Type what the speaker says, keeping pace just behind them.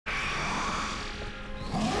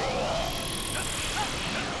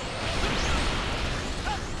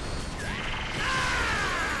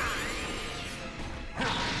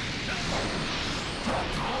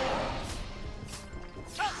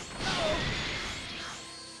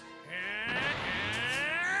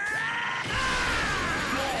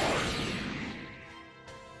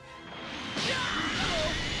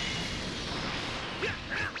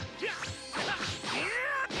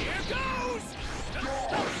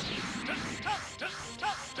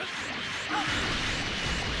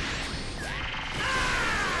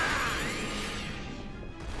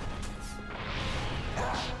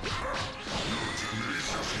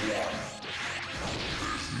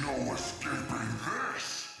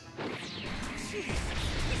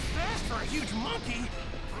huge monkey!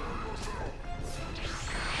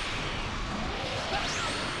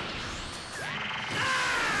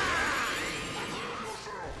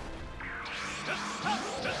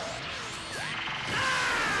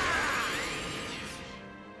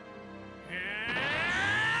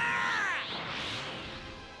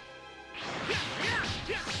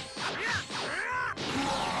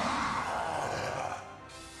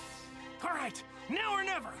 All right, now or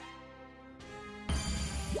never!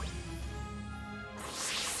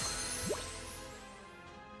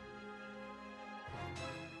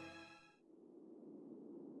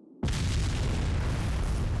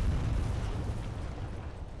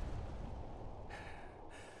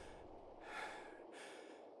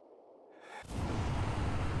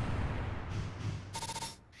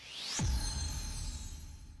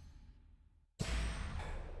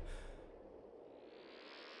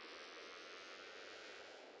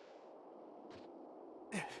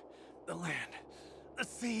 The land, the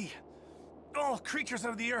sea, all creatures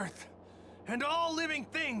of the earth, and all living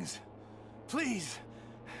things, please,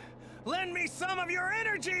 lend me some of your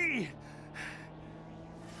energy!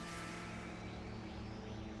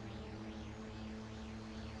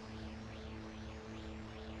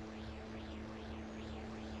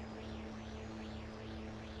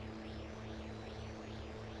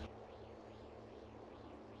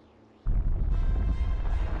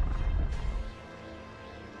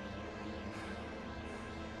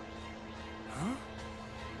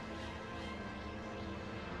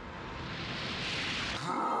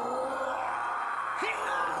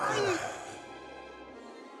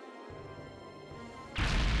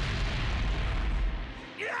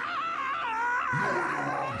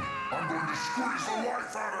 I'm going to squeeze the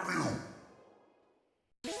life out of you!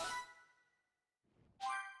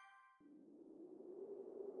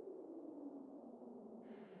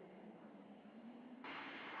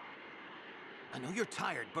 I know you're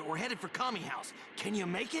tired, but we're headed for Kami House. Can you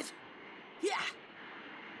make it? Yeah!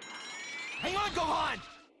 Hang on, Gohan!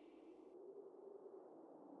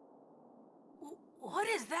 What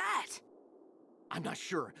is that? I'm not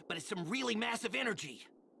sure, but it's some really massive energy.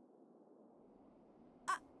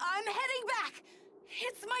 I'm heading back!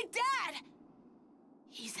 It's my dad!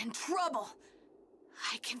 He's in trouble.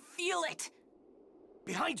 I can feel it.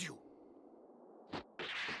 Behind you!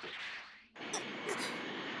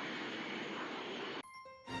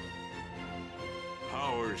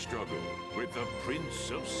 Power struggle with the Prince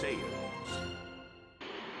of Saiyans.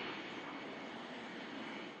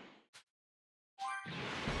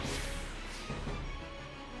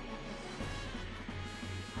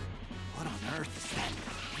 What on earth is that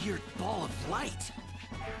weird ball of light?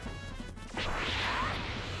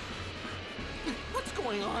 What's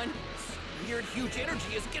going on? This weird, huge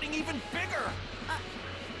energy is getting even bigger!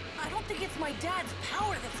 I don't think it's my dad's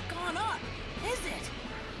power that's gone up, is it?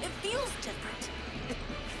 It feels different.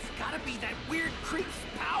 It's gotta be that weird creep's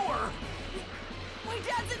power! My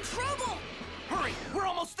dad's in trouble! Hurry, we're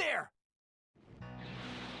almost there!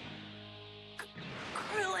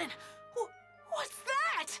 Krillin, what's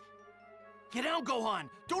that? Get down, Gohan!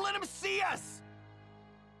 Don't let him see us!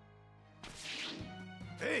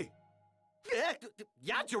 Hey, Yeah,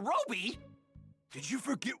 Yajirobe? did you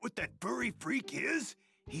forget what that furry freak is?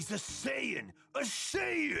 He's a Saiyan! A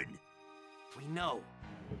Saiyan! We know.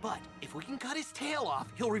 But if we can cut his tail off,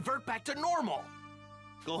 he'll revert back to normal.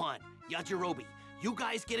 Gohan, Yajirobe, you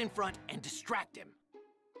guys get in front and distract him.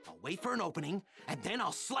 I'll wait for an opening, and then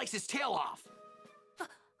I'll slice his tail off.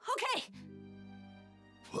 Okay.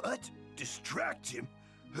 What? Distract him?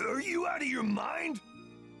 Are you out of your mind?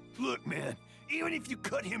 Look, man, even if you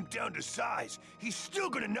cut him down to size, he's still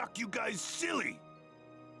gonna knock you guys silly!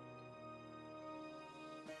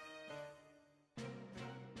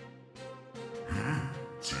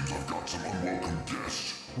 Seems I've got some unwelcome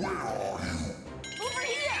guests. Where are you? Over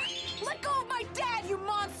here! Let go of my dad, you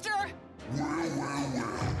monster! Well.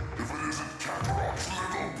 If it isn't Kakarot's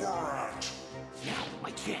little brat! Now,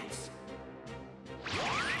 my chance.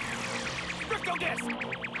 Crypto Disc!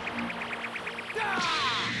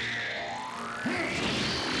 Ah!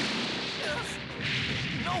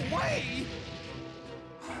 No way!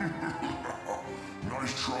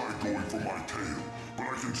 Nice try going for my tail, but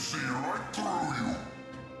I can see right through you.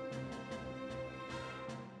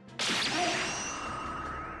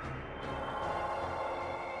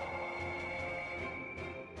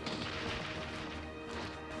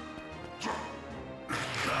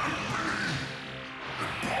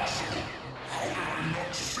 Impossible! How did I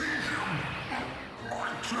not see him? My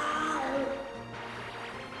tail!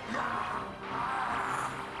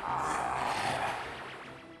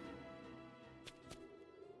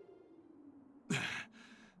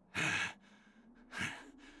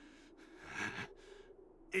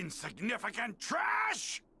 Insignificant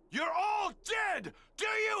trash! You're all dead! Do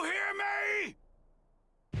you hear me?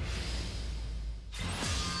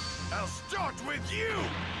 I'll start with you!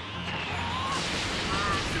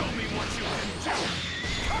 Show me what you can do!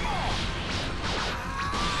 Come on!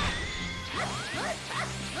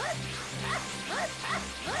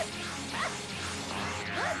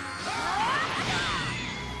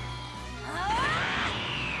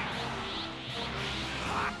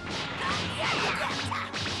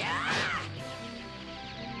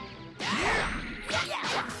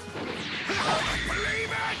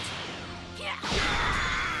 Believe it!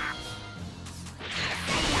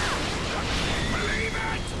 Believe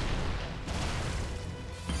it!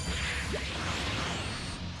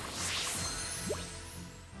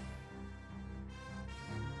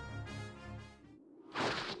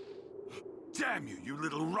 Damn you, you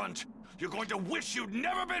little runt! You're going to wish you'd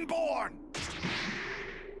never been born!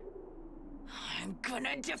 I'm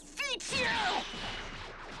gonna defeat you!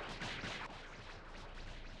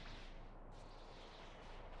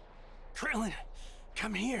 Krillin,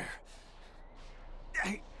 come here.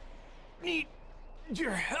 I need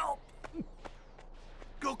your help.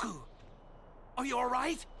 Goku, are you all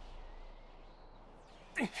right?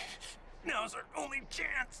 Now's our only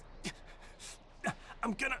chance.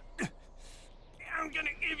 I'm gonna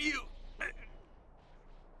give you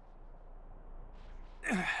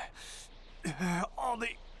all the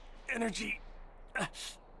energy I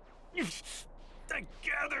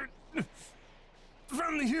gathered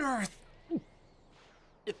from the Earth.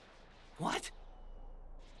 What?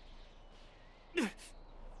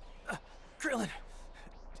 Krillin,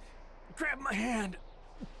 grab my hand.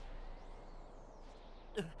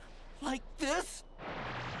 Like this?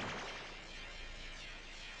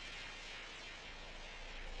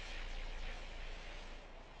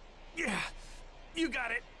 Yeah, you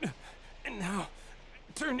got it. And now,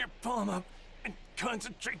 turn your palm up and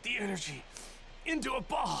concentrate the energy into a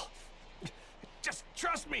ball. Just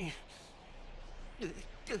trust me.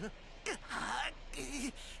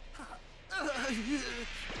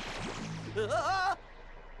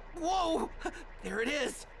 Whoa! There it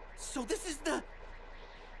is! So this is the...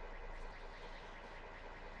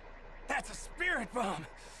 That's a spirit bomb!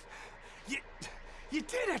 You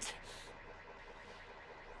did it!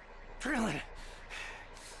 Krillin,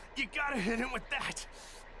 you gotta hit him with that!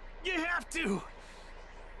 You have to!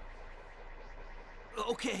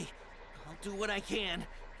 Okay, I'll do what I can.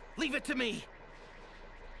 Leave it to me!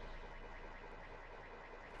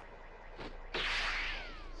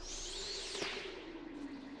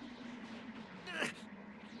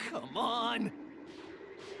 Come on!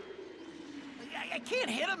 I can't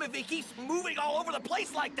hit him if he keeps moving all over the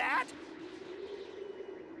place like that!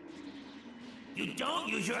 You don't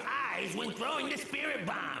use your eyes when throwing the spirit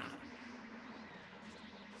bomb.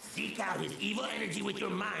 Seek out his evil energy with your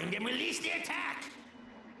mind and release the attack.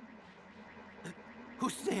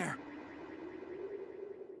 Who's there?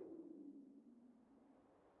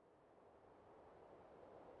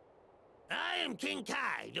 I am King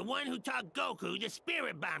Kai, the one who taught Goku the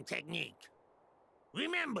spirit bomb technique.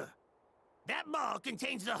 Remember, that ball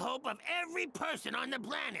contains the hope of every person on the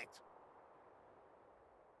planet.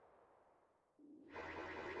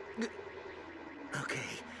 Okay,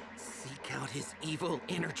 seek out his evil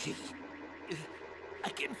energy. I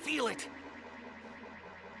can feel it.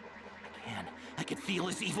 I can feel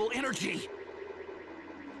his evil energy.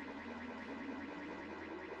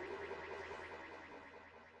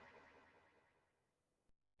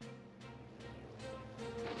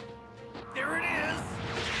 There it is!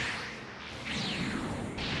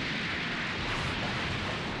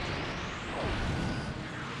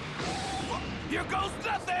 Here goes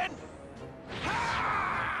nothing!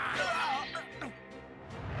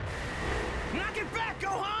 Knock it back,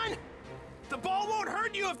 Gohan! The ball won't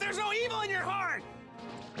hurt you if there's no evil in your heart!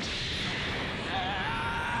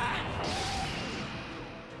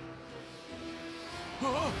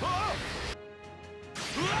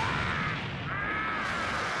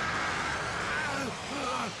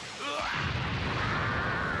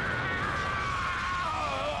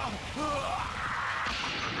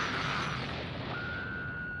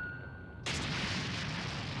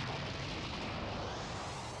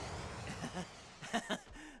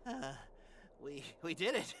 We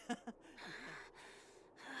did it.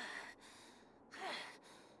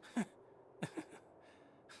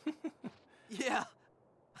 Yeah.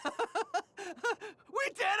 We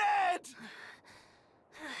did it!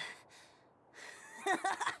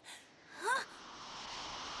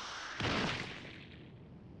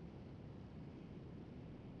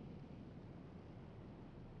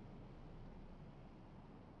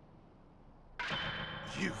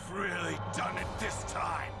 You've really done it this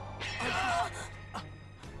time.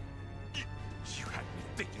 You had me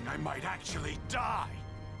thinking I might actually die.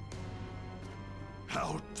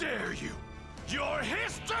 How dare you! Your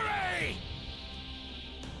history!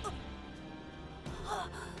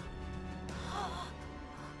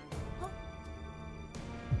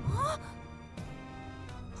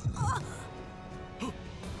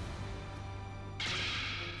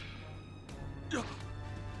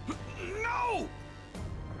 No!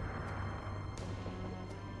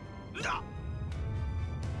 No!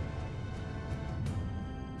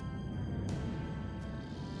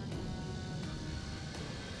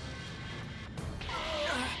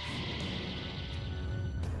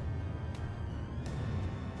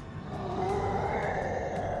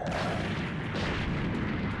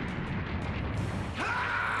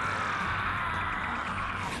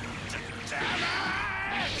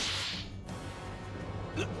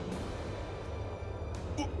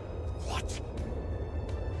 What?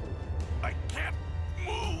 I can't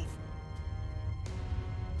move.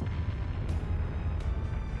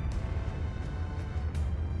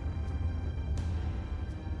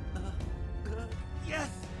 Yes!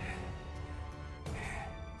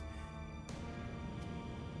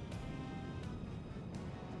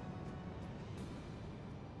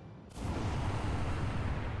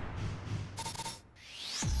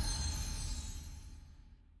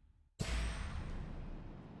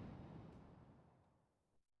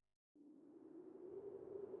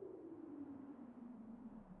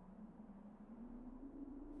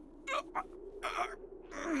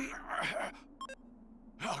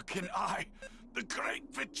 How can I, the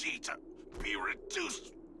great Vegeta, be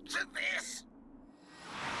reduced to this?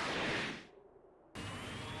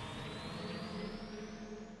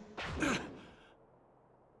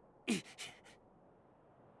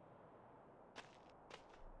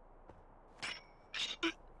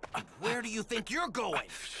 Where do you think you're going?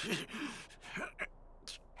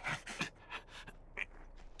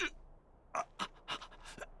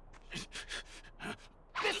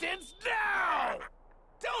 This ends now!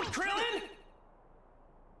 Don't, Krillin!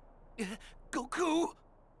 Goku?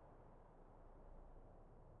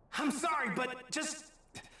 I'm sorry, but just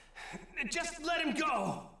let him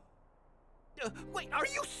go. Wait, are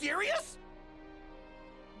you serious?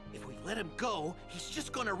 If we let him go, he's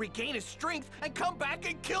just gonna regain his strength and come back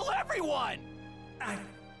and kill everyone!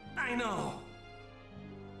 I know.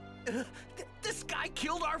 This guy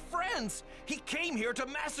killed our friends! He came here to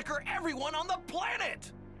massacre everyone on the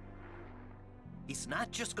planet! He's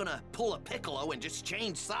not just gonna pull a Piccolo and just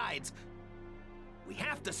change sides. We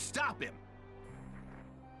have to stop him.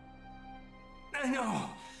 I know,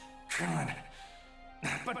 Krillin.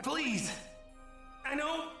 But please, I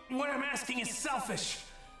know what I'm asking is selfish.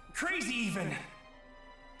 Crazy even.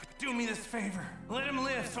 But do me this favor. Let him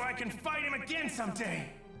live so I can fight him again someday.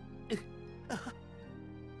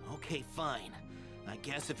 Okay, fine. I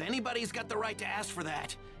guess if anybody's got the right to ask for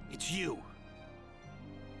that, it's you.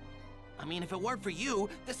 I mean, if it weren't for you,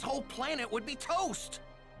 this whole planet would be toast.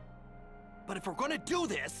 But if we're gonna do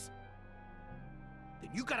this,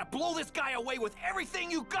 then you gotta blow this guy away with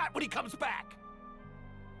everything you got when he comes back.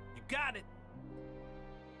 You got it.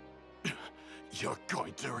 You're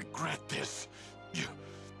going to regret this.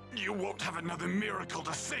 You won't have another miracle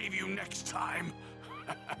to save you next time.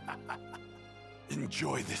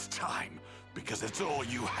 Enjoy this time, because it's all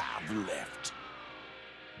you have left.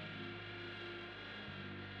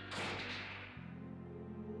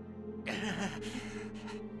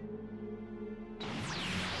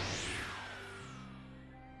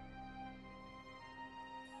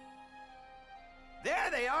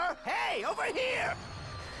 There they are! Hey, over here!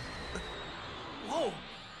 Whoa!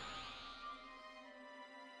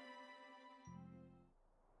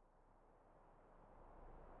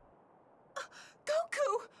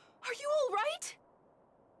 Goku, are you all right?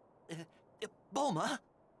 Bulma,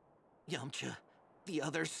 Yamcha, the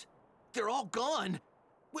others, they're all gone.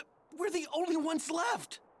 We're the only ones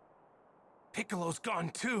left. Piccolo's gone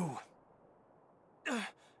too.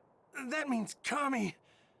 That means Kami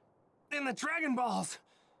and the Dragon Balls.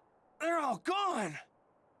 They're all gone.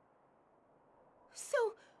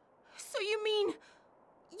 So you mean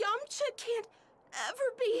Yamcha can't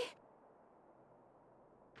ever be...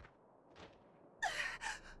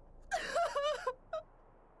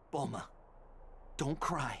 Bulma, don't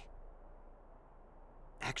cry.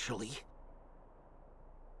 Actually,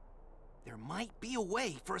 there might be a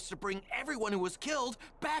way for us to bring everyone who was killed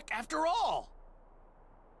back after all.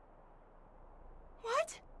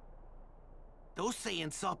 What? Those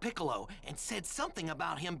Saiyans saw Piccolo and said something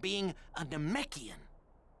about him being a Namekian.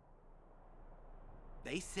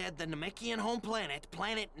 They said the Namekian home planet,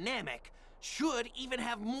 Planet Namek, should even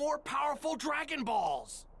have more powerful Dragon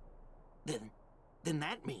Balls. Then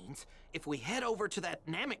that means if we head over to that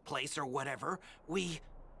Namek place or whatever, we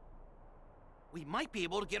might be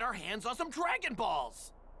able to get our hands on some Dragon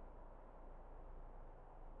Balls.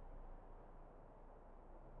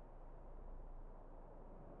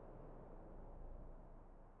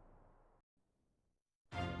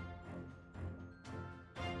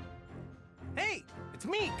 Hey, it's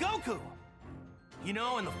me, Goku! You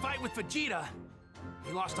know, in the fight with Vegeta,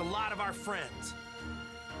 we lost a lot of our friends.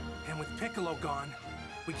 And with Piccolo gone,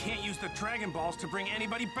 we can't use the Dragon Balls to bring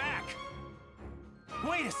anybody back.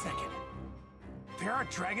 Wait a second. There are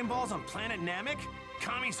Dragon Balls on planet Namek?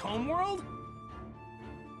 Kami's homeworld?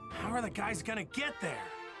 How are the guys gonna get there?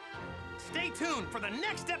 Stay tuned for the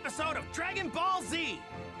next episode of Dragon Ball Z!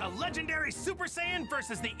 The legendary Super Saiyan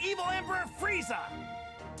versus the evil Emperor Frieza!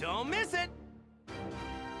 Don't miss it!